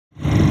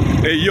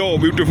Hey yo,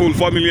 beautiful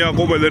family, I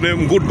go by the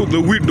name, go to the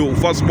widow,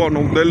 firstborn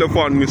of the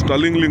elephant, Mr.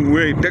 Ling Ling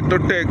Way. Take to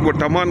take,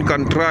 what a man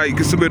can try.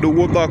 Kisibe do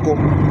wotako,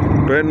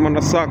 to end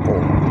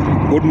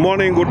manasako. Good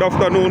morning, good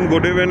afternoon,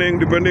 good evening,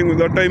 depending on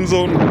the time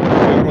zone.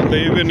 On the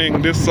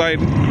evening, this side.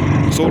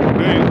 So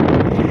today,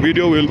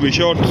 video will be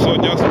short, so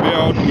just bear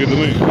out with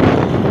me.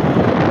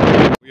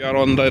 We are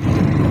on that.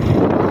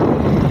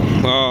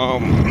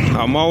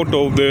 I'm out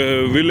of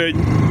the village,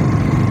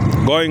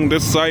 going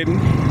this side.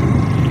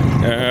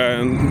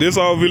 And this is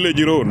our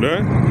village road,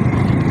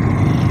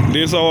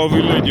 This is our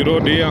village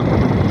road here,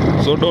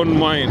 so don't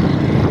mind.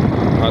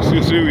 As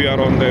you see, we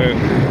are on the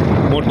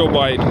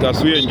motorbike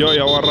as we enjoy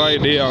our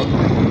ride here.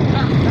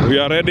 We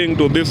are heading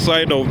to this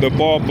side of the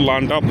power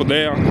plant up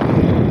there.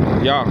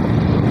 Yeah,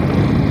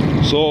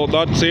 so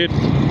that's it.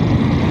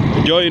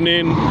 Join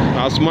in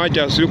as much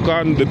as you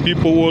can. The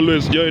people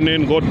always join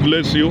in. God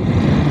bless you.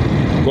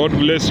 God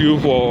bless you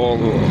for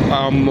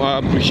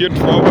appreciate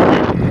for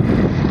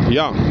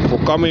for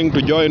coming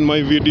to join my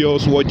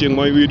videos, watching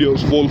my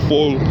videos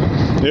full.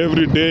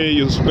 Every day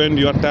you spend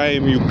your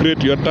time, you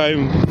create your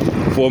time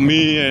for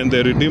me and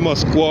the Redeemer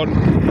Squad.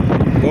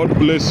 God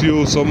bless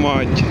you so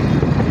much.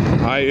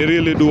 I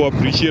really do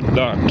appreciate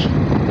that.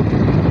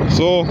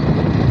 So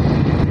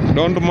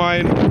don't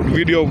mind the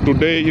video of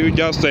today, you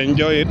just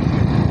enjoy it.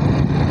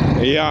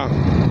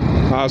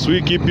 As we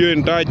keep you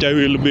in touch, I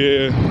will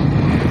be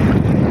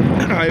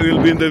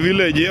in the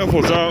village here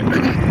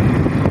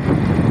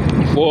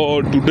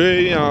for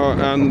today,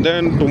 and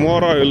then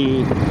tomorrow I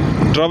will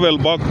travel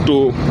back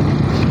to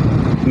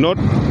not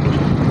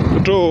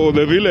to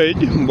the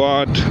village,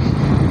 but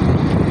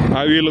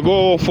I will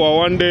go for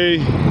one day,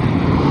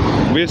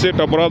 visit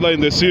a brother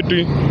in the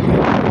city.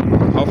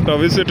 After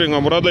visiting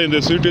a brother in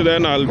the city,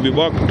 then I'll be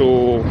back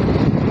to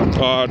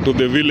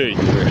the village.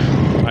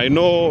 I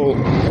know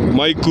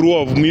my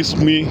crew have missed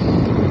me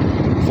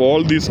for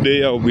all this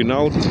day I've been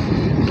out,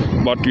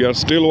 but we are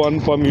still one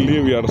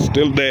family, we are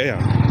still there.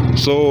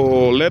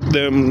 So let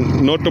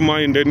them not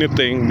mind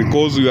anything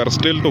because we are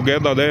still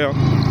together there.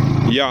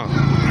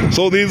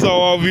 So this is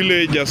our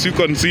village. As you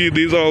can see,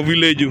 this is our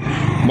village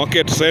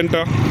market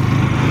center.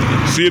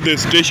 See the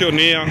station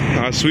here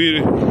as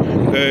we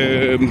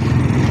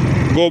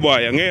go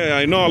by. And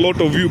I know a lot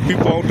of you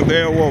people out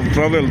there who have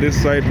traveled this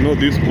side know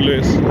this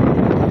place.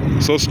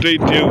 So stay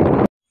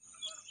tuned.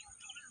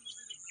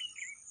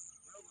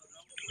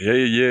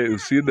 You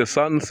see the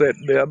sunset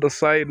the other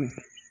side.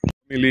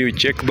 We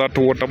check that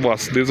water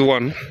bus, this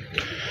one.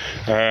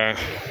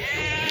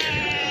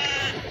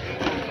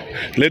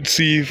 Let's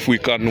see if we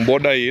can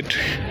border it.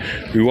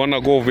 We want to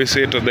go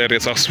visit. There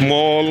is a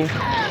small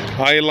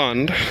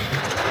island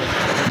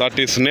that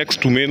is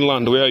next to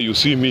mainland where you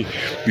see me,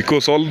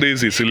 because all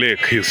this is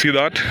lake. You see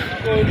that?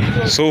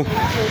 So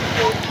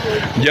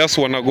just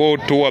want to go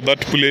toward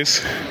that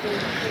place.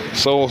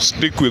 So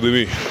stick with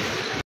me.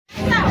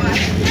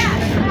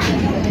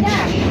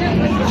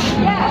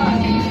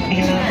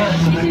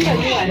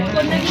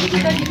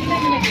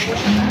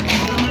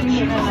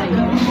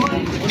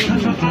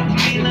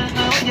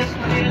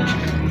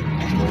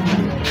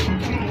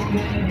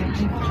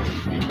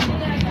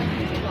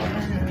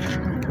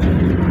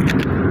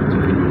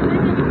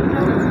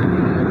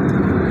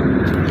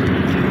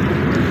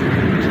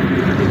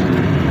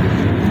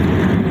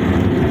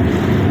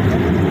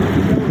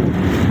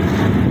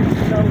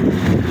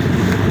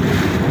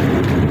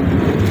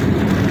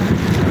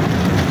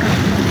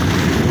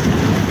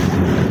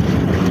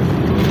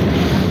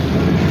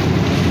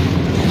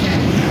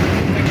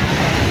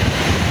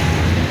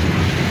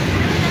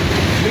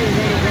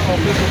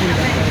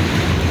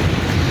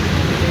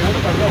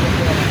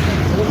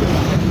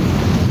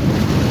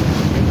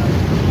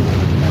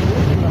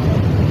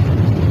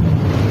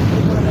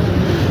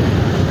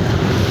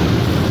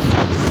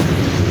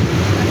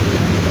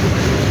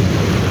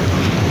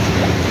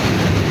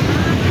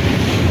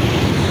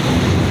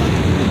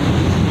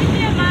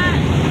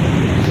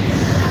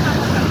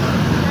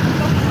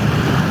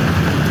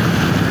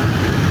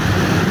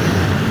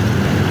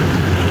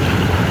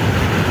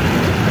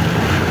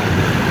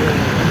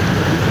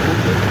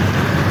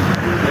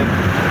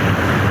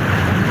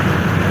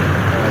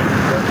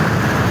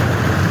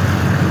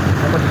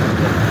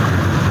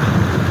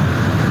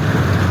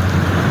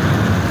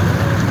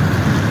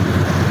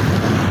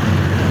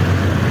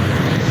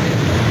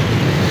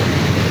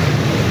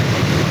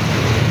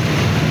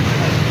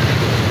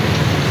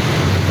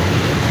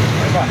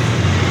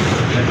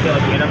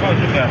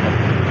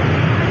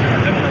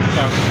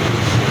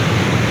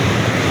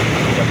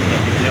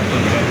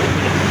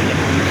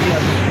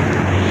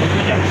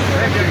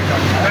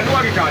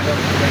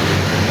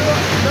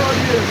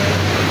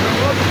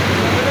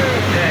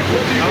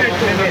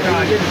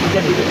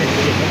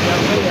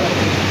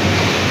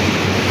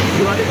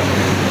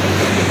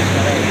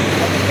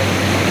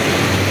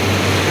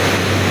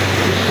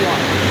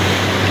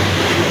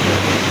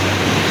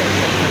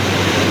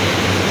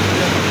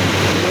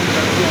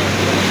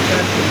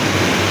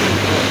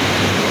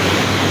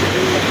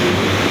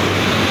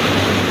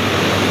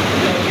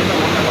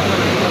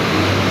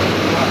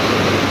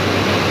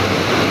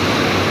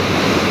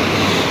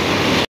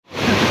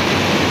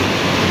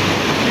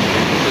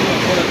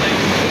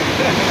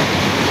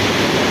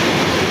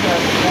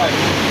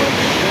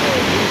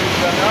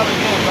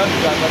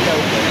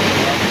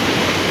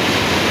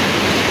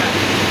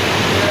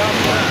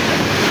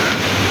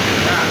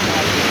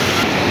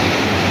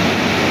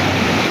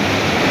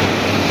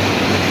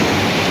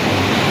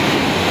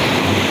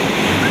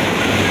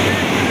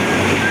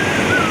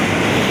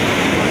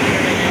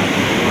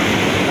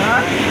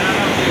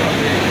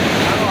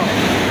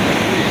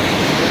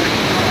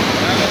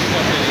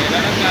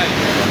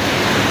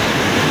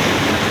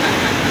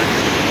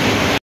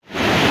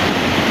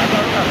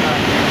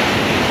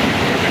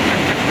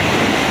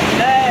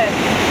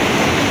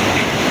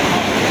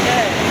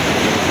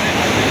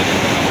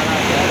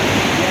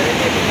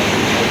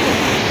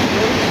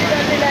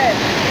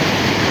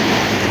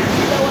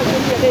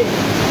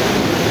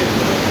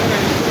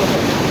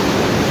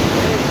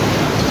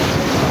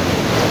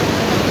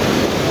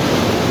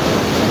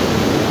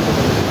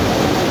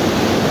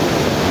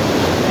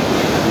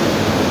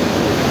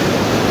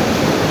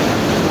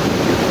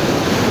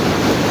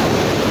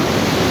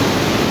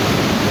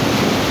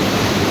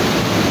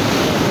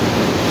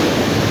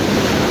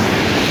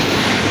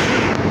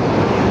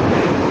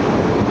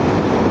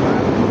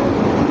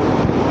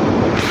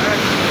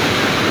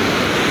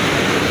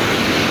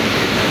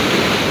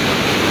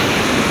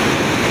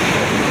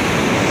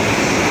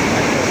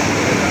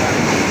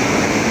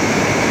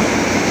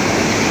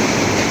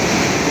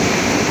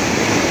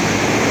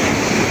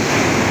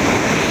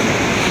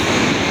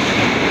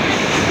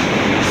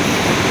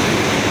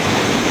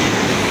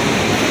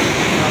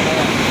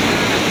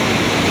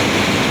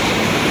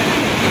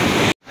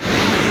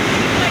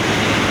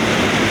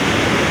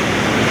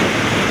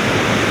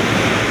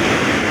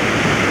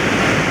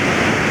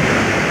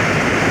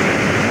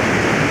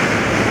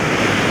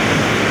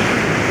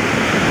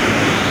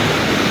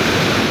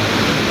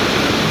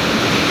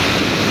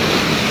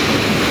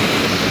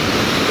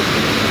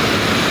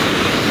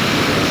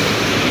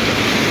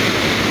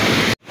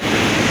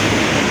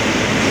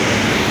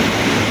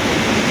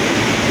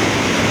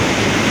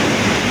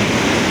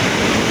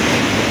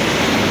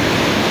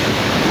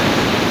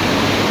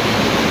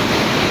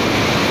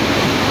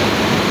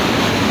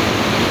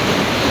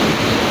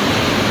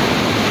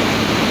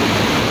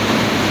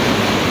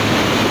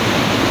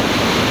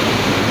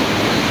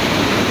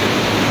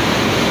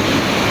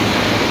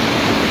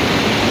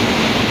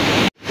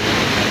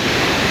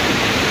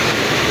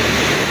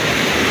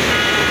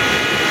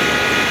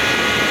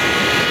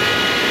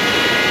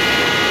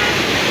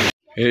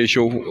 Hey,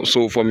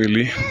 so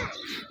family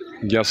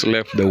just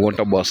left the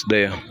water bus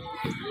there,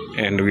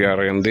 and we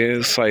are in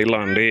this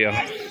island here.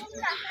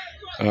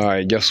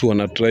 I just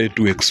wanna try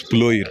to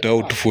explore it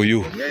out for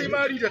you.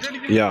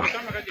 Yeah,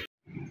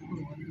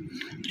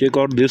 check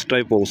out this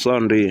type of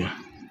sand here.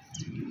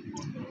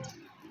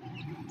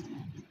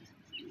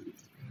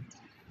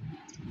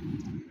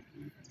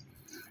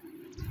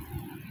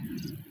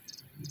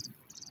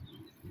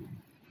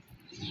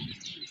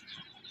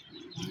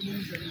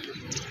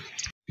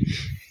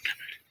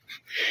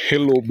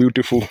 Hello,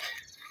 beautiful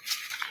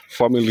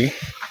family.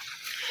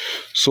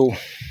 So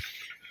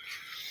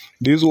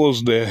this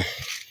was the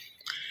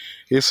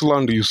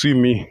island you see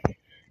me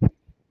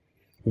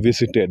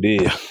visited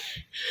here,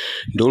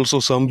 and also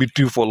some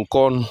beautiful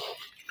corn.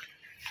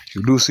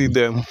 You do see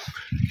them.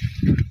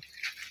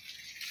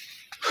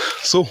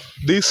 So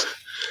this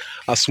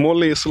a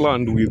small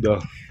island with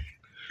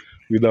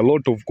a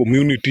lot of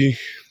community.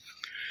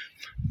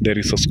 There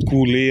is a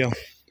school here.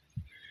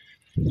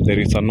 There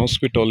is an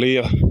hospital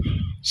here.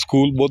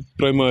 School, both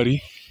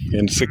primary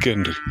and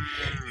secondary,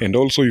 and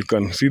also you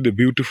can see the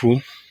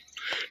beautiful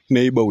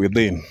neighbor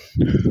within.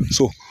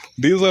 So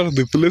these are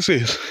the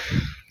places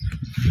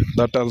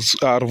that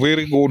are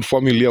very good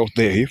family out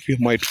there. If you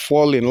might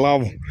fall in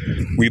love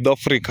with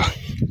Africa,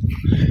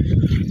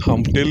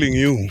 I'm telling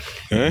you,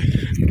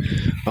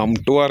 I'm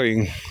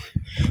touring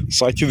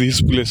such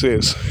these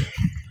places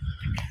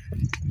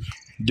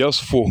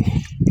just for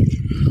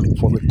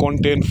the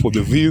content, for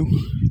the view,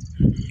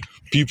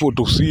 people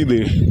to see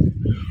the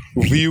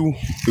view,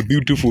 the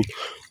beautiful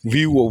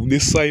view of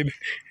this side,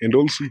 and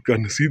also you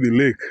can see the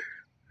lake.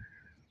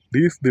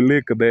 This the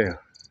lake there.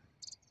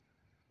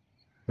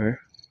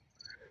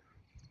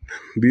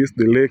 This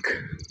the lake.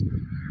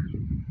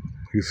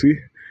 You see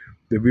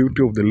the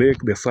beauty of the lake.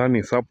 The sun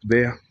is up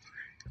there.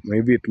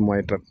 Maybe it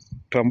might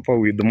tamper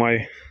with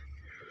my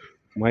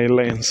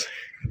lens.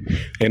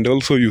 And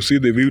also you see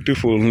the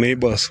beautiful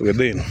neighbors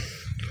within.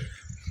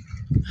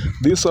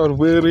 These are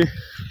very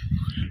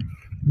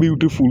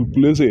beautiful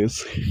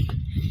places.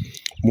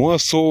 More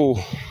so,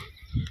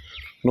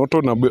 not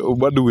on a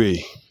bad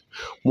way.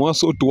 More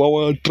so to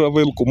our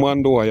travel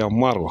commando, I am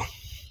Marwa.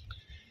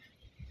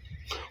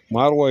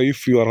 Marwa,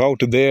 if you are out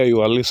there,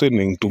 you are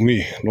listening to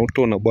me, not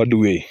on a bad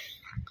way.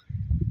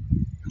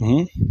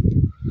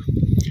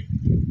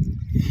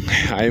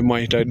 I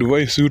might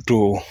advise you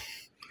to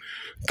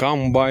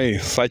come by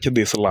such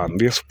this land,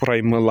 this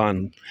prime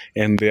land,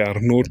 and they are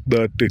not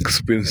that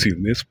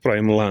expensive. This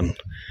prime land,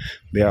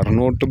 they are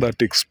not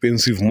that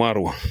expensive,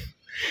 Marwa.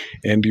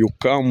 And you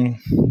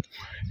come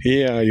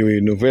here, you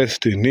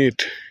invest in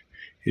it,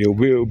 you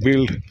will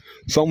build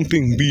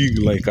something big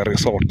like a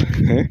resort.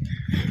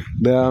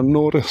 There are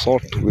no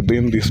resort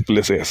within these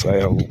places. I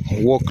have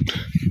walked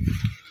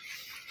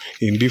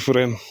in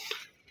different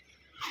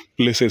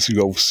places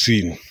you have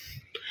seen.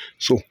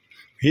 So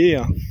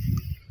here,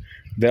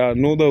 there are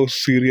no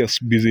those serious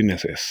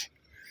businesses.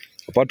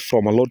 Apart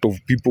from a lot of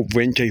people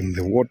venture in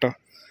the water,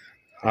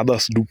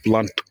 others do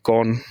plant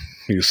corn.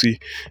 You see,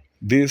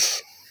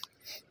 this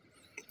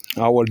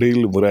our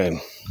daily bread.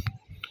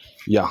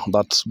 Yeah,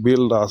 that's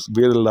build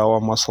our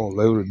muscle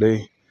every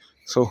day.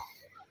 So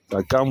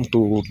I come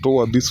to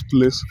tour this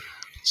place,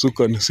 so you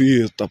can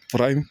see it's a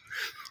prime.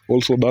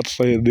 Also that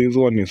side, this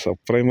one is a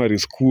primary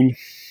school.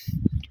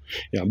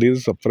 Yeah, this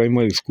is a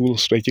primary school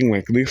stretching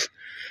like this.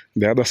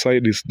 The other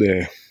side is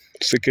the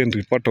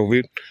secondary part of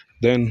it.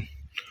 Then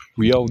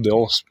we have the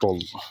hostel,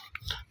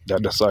 the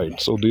other side.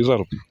 So these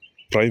are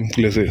prime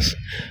places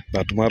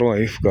that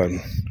Marwa if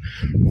can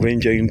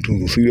venture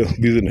into serious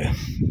business.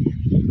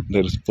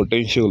 There is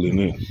potential in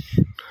it.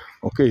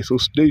 Okay, so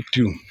stay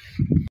tuned.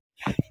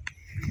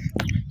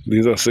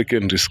 These are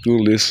secondary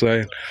school this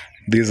side.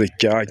 This is a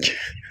church,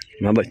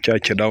 another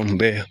church down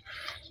there.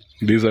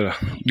 These are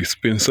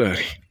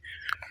dispensary,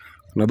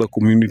 another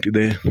community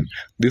there.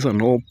 This is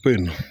an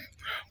open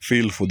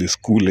field for the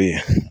school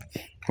here,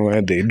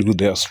 where they do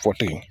their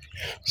sporting.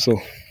 So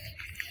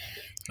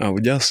I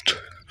will just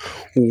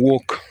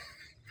walk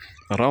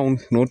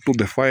around, not to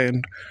the far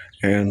end,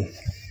 and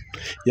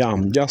yeah,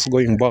 I'm just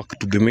going back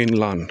to the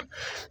mainland.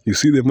 You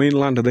see the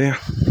mainland there?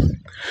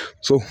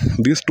 So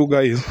these two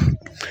guys,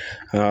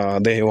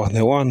 they were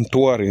the one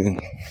touring.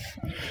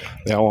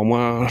 They were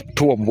my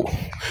tour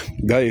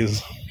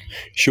guys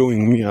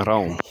showing me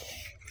around.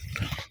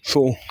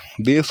 So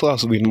this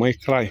has been my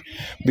cry.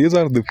 These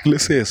are the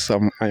places I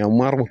am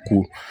Marwa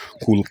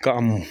could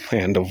come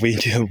and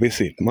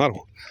visit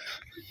Marwa.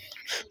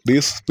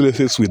 These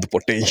places with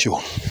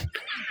potential.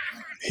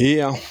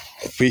 Here,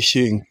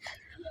 fishing,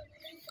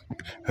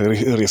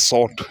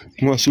 resort.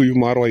 Masuyu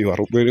Marwa, you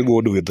are very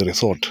good with the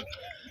resort.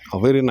 A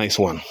very nice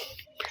one.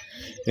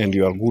 And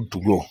you are good to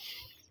go.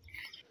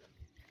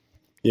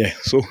 Yeah,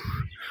 so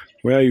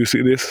where you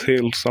see these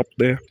hills up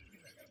there,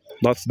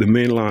 that's the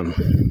mainland.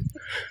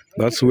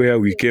 That's where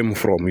we came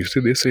from. You see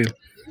this hill?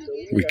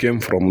 We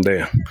came from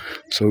there.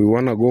 So we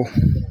want to go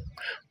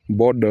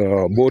board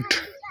the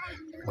boat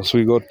as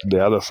we go to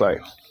the other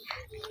side.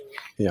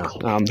 Yeah,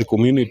 and the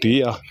community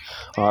here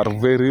are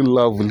very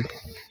lovely.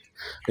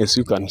 As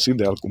you can see,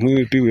 there are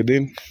community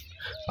within.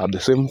 At the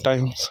same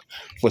time,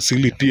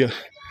 facility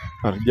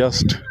are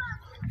just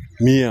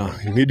near,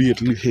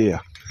 immediately here.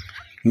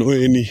 No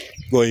any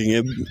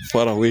going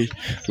far away,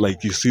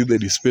 like you see the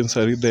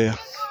dispensary there.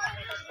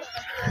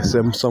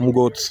 Some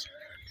goats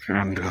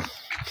and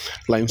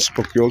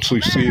livestock. You also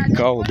see a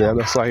cow the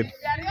other side.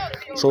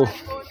 So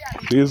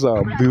these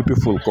are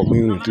beautiful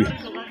community.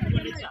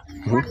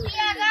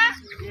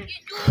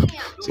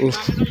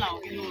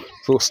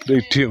 So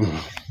stay tuned.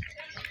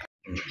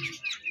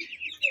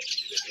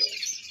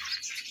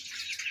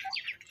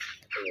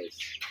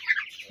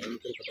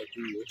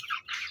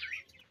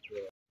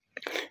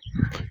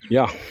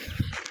 Yeah,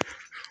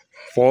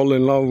 fall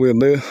in love with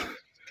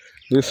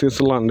this is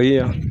land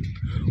here.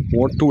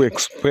 What to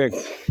expect?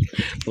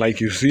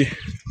 Like you see,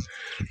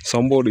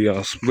 somebody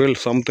has built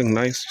something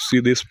nice. You see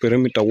this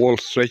perimeter wall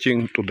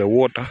stretching to the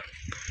water.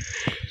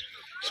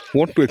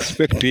 What to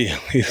expect here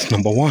is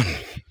number one,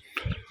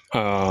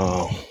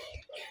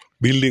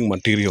 building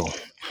material,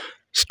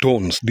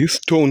 stones. These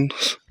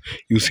stones,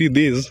 you see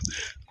these,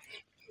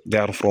 they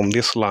are from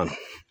this land.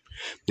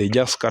 They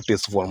just cut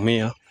it from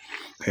here.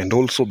 And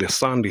also the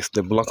sand is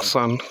the black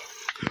sand,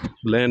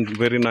 blend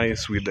very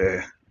nice with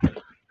the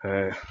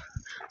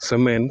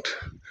cement.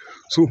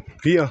 So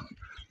here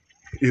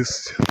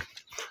is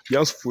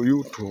just for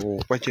you to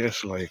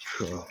purchase like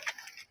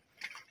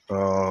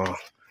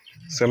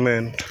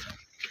cement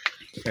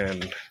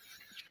and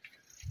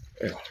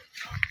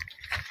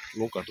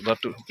look at that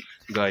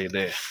guy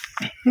there.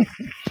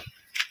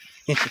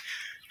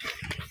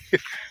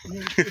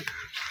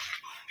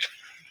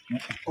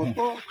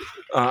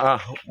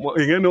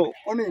 Ingeno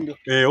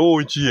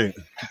chieng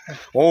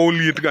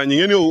liet ka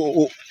ingeni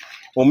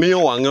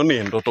omiyo wang'e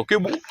onindo to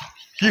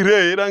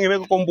kireye dang'ine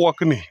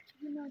kombwakni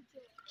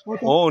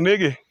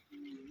nege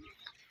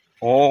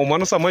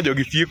mano sama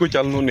jogi tieko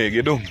chal no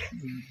nege dong.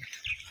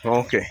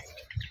 Okay,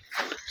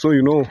 so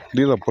you know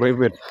these are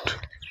private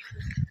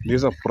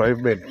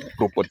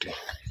property.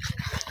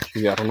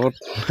 We are not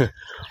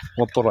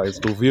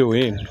authorized to view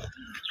in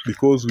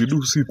because we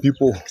do see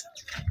people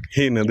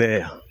in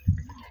there,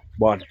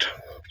 but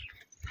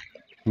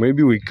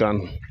maybe we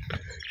can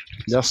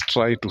just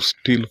try to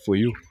steal for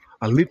you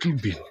a little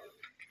bit.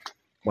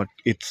 But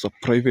it's a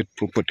private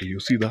property, you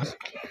see that,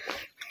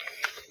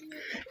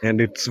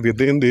 and it's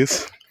within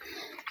this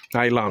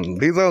island.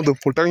 These are the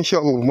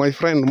potential, my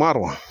friend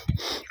Marwa.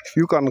 If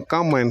you can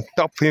come and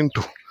tap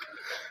into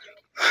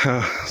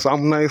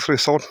some nice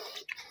resort,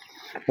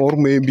 or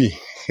maybe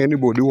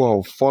anybody who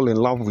have fall in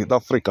love with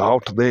Africa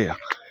out there,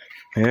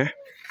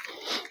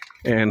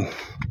 and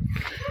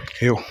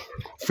you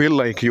feel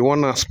like you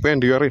wanna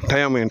spend your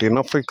retirement in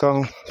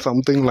Africa,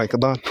 something like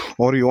that,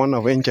 or you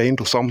wanna venture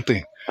into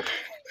something,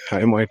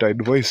 I might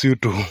advise you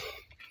to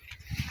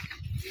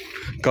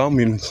come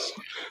in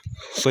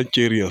such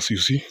areas. You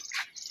see,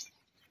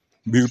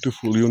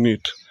 beautiful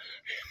unit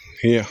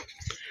here.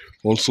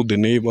 Also the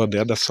neighbor,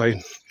 the other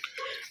side,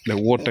 the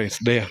water is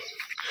there.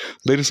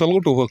 There is a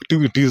lot of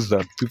activities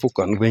that people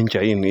can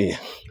venture in here.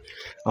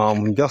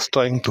 I'm just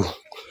trying to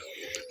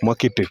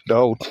market it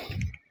out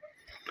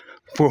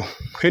for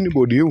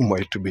anybody who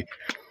might be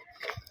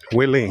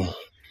willing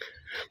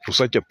to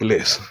such a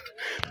place.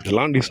 The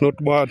land is not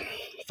bad,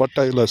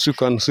 fertile, as you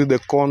can see the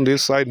corn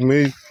this side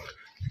made,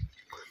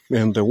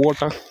 and the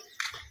water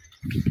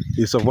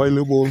is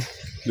available,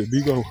 the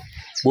bigger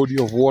body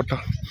of water,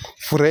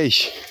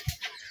 fresh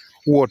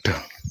water,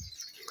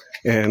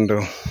 and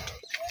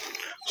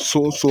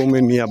so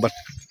many other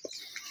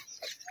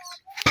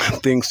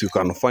things you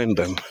can find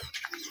them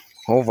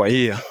over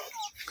here.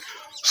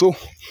 So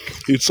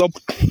it's up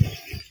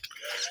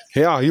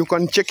here, you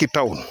can check it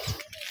out.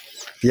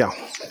 Yeah,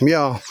 we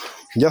are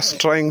just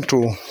trying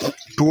to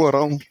tour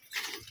around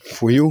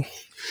for you,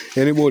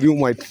 anybody who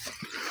might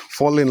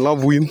fall in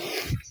love with.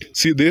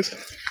 See this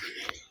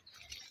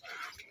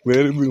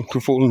very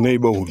beautiful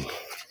neighborhood.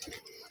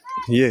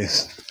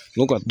 Yes,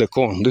 look at the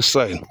corn this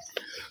side.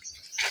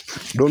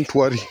 Don't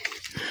worry,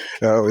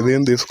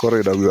 within this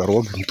corridor we are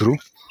walking through,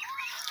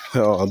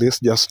 this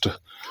just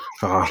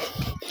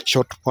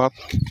short path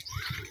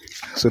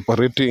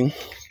separating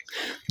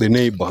the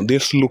neighbor.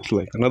 This looks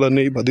like another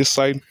neighbor this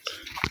side,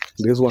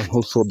 this one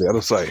also the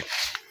other side.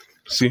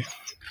 See,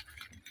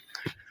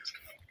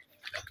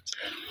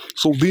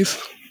 so this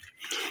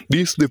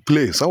the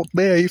place out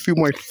there. If you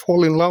might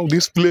fall in love,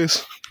 this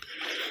place,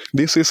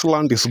 this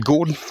land is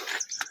good.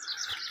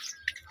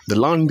 The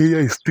land here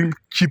is still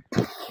cheap,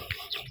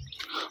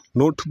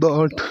 not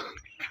that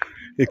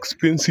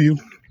expensive,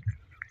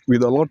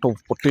 with a lot of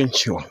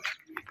potential.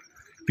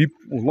 A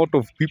lot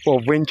of people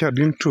have ventured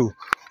into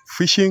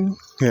fishing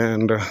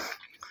and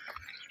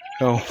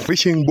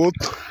fishing both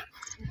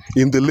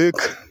in the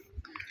lake.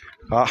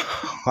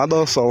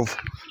 Others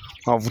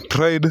have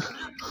tried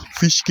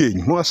fish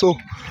cage. So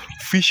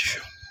fish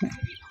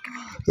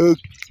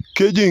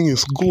caging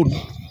is good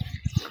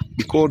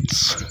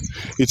because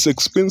it's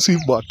expensive,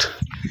 but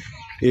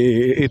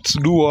it's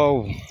do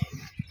have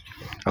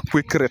a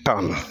quick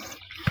return.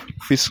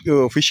 Fish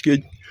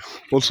cage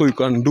also you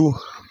can do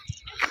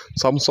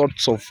some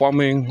sorts of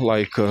farming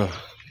like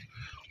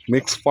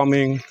mixed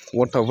farming,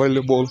 water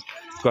available,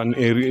 you can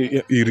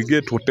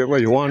irrigate whatever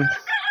you want.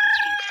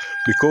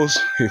 Because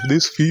if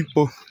these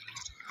people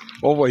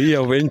over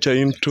here venture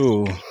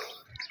into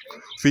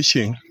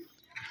fishing,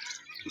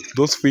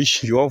 those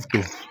fish you have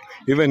to,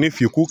 even if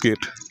you cook it,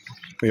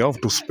 you have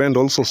to spend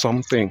also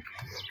something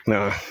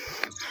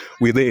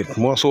with it.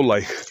 More so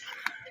like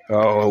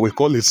we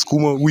call it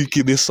skuma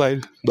wiki this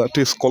side, that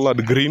is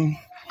colored green,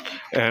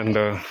 and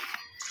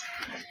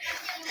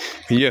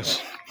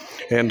yes,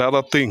 and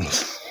other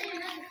things.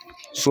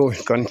 So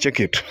you can check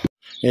it.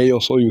 Here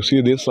also you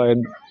see this side,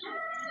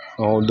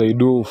 they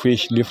do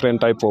fish,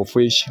 different type of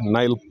fish,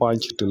 Nile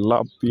perch,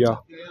 tilapia,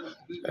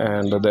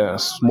 and the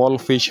small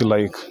fish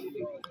like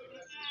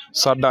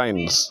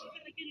sardines.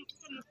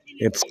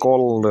 It's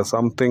called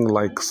something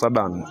like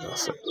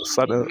sardines.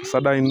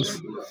 Sardines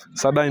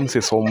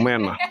is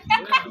omena,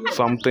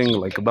 something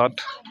like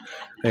that.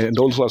 And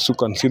also, as you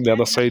can see the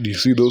other side, you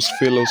see those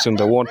fellows in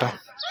the water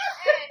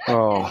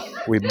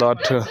with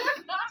that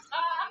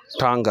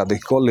tanga. They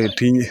call it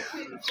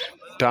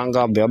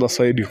tanga. The other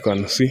side you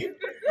can see.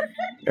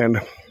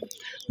 And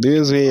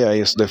this here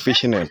is the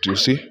fishing net. You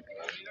see,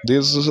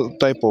 this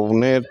type of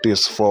net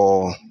is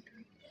for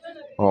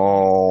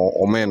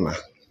omena.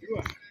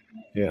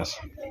 Yes.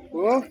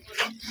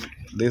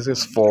 This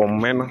is for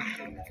omena.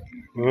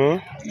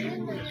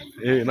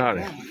 Hey,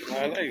 nani?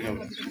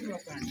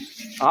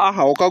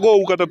 Ukago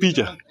ukata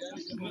picha.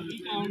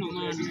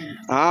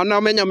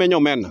 Na menya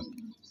omena.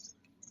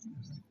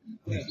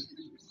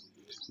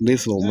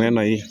 This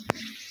omena here.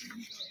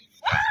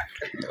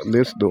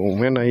 This the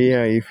omena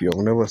here, if you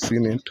have never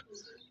seen it,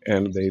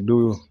 and they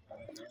do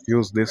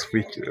use this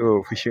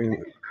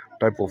fishing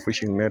type of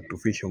fishing net to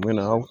fish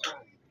omena out.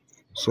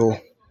 So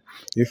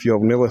if you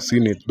have never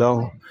seen it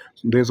down,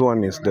 this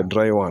one is the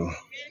dry one.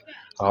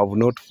 I have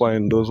not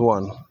found those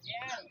one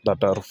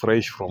that are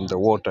fresh from the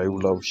water. I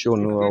will have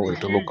shown you how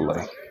it look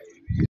like.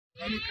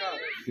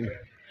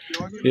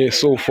 Yeah,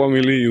 so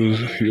family,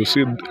 you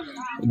see,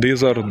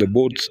 these are the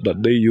boats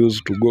that they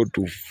use to go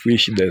to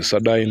fish the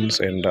sardines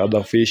and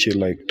other fish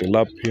like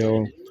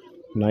tilapia,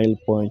 Nile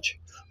perch.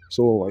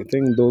 So I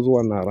think those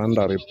one are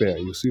under repair.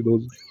 You see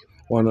those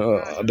one,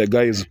 the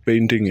guy is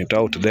painting it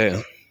out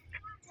there.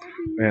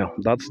 Yeah,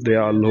 that's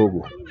their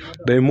logo.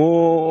 They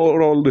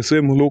more all the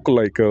same look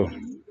like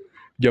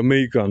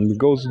Jamaican,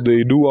 because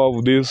they do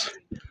have this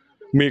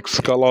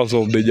mixed colors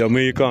of the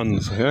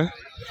Jamaicans,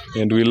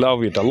 and we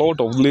love it. A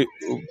lot of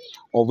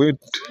it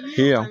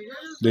here,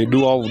 they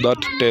do have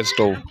that taste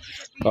of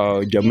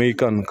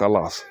Jamaican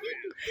colors.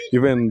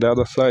 Even the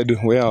other side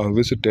where I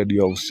visited,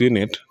 you have seen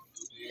it.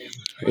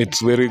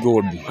 It's very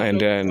good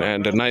and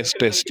a nice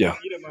texture.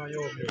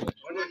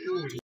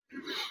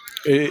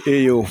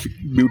 Hey,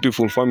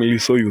 beautiful family.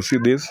 So you see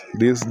this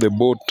is the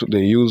boat they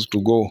use to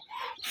go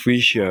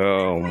fish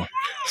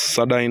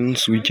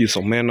sardines, which is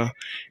omena,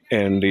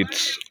 and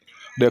it's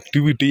the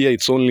activity here.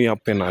 It's only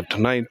happen at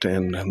night,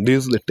 and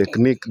this is the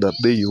technique that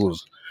they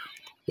use.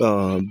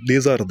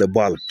 These are the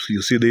bulbs.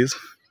 You see this?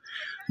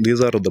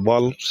 These are the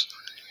bulbs,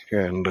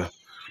 and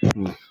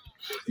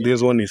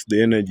this one is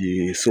the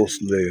energy source,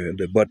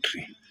 the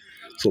battery.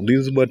 So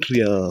this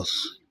battery, as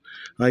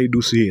I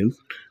do see it,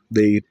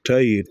 they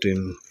tie it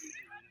in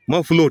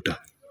floater.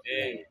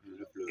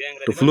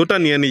 To floater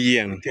ni any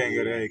yen.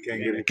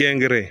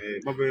 Kengere.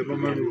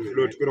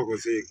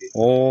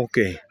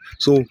 Okay.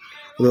 So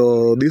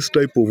this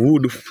type of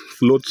wood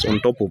floats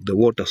on top of the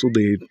water. So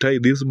they tie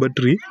this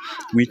battery,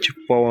 which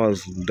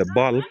powers the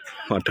bulb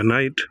at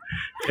night,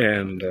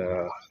 and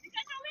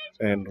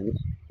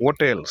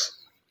what else?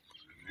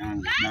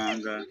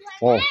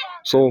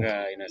 So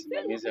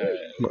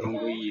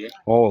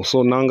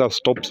Nanga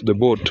stops the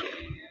boat.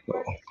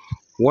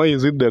 Why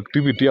is it the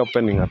activity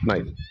happening at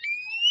night?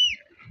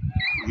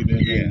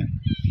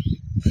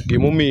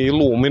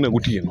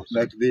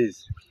 Like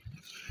this.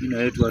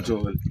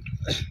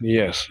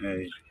 Yes.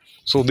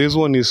 So this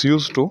one is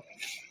used to.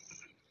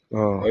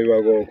 So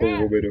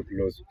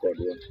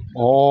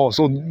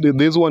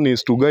this one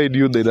is to guide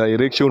you the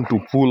direction to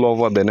pull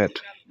over the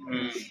net.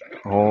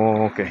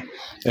 Okay.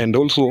 And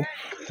also,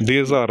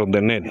 these are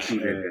the nets.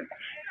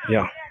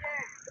 Yeah.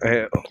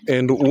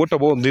 And what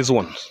about this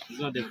one?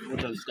 These are the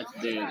floaters that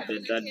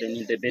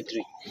the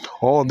battery.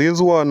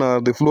 These one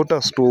are the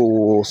floaters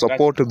to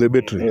support the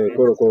battery.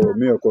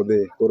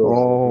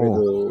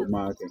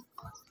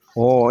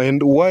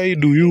 And why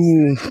do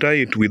you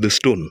tie it with the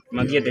stone?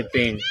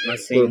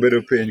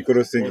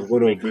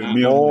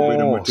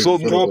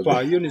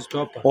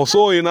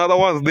 So in other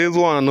words, this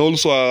one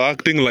also are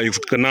acting like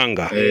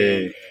nanga.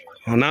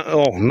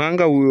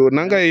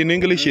 Nanga in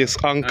English is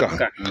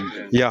anchor.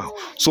 Yeah,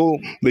 so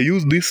they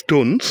use these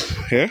stones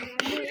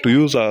to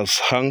use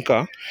as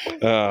anchor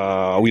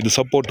with the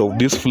support of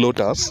these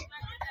floaters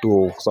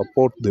to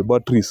support the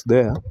batteries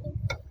there.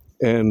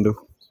 And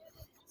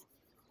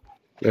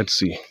let's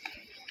see.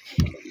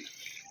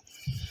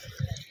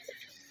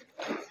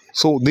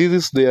 So this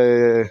is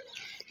the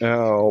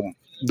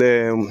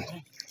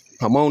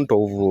amount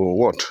of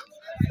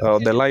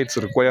the lights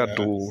required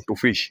to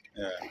fish.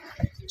 Yeah.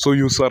 So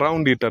you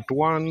surround it at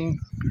one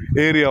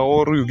area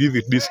or you give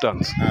it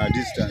distance?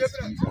 Distance.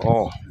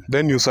 Oh,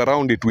 then you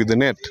surround it with the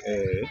net.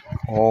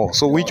 Oh,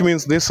 so which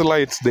means these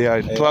lights, they are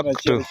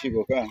attract.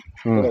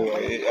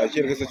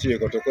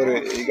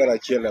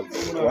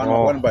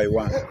 One by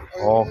one.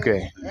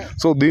 Okay,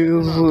 so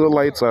these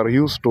lights are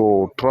used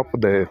to trap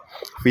the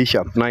fish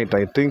at night.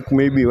 I think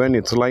maybe when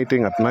it's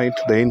lighting at night,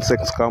 the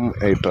insects come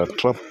and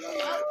trap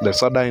the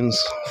sardines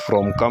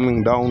from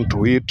coming down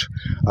to eat.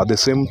 At the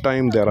same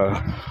time, they are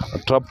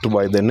trapped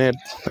by the net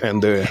and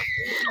the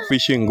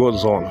fishing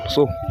goes on.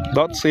 So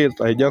that's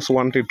it. I just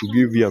wanted to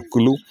give you a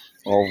clue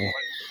of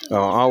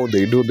how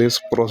they do this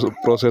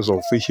process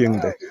of fishing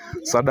the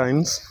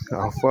sardines.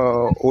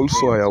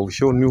 Also, I have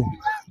shown you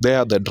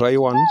there the dry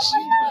ones.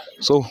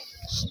 So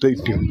stay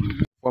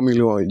tuned.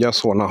 Family, I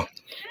just wanna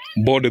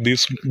board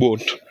this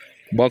boat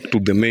back to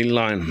the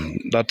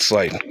mainland that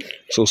side.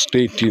 So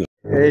stay tuned.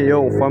 Hey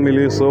yo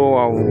family, so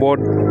I've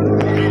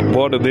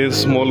board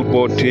this small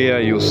boat here,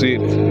 you see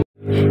it.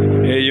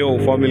 Hey yo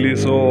family,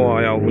 so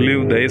I have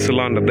left the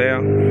island there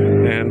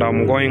and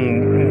I'm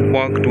going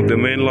back to the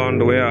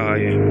mainland where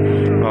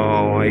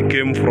I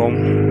came from.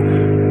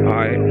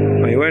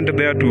 I went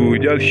there to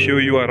just show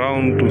you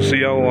around, to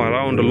see how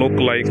around look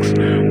like,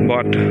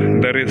 but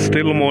there is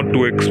still more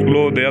to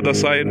explore the other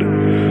side.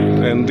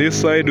 And this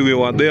side, we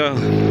were there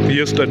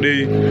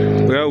yesterday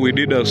where we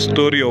did a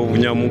story of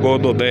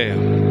Nyamgodo there.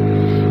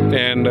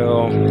 And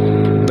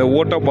the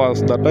water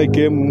bus that I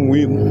came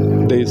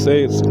with, they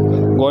say it's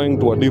going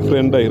to a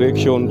different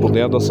direction to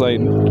the other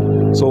side.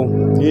 So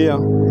here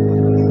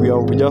we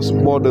have just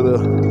boarded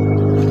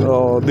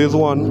this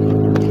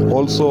one.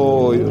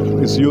 Also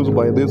is used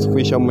by these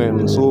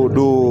fishermen, so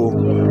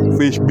do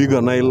fish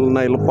bigger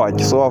Nile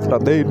perch. So after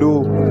they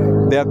do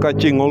their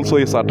catching also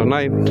is at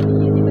night.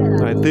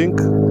 I think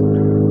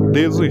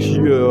this is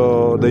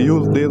they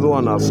use this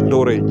one as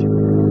storage.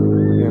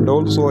 And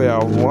also I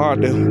have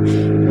heard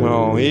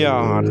here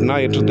at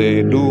night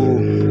they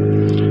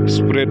do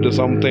spread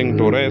something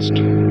to rest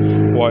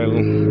while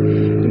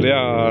they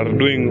are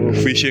doing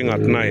fishing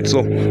at night.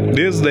 So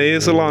this is the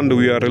island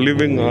we are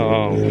leaving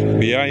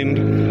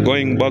behind,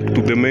 going back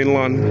to the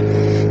mainland.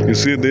 You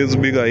see these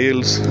bigger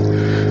hills,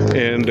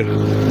 and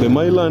the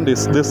mainland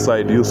is this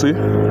side. You see,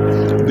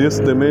 this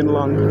the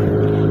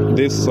mainland,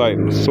 this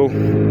side. So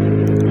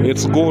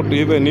it's good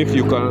even if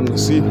you can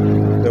see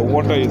the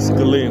water is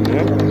clean.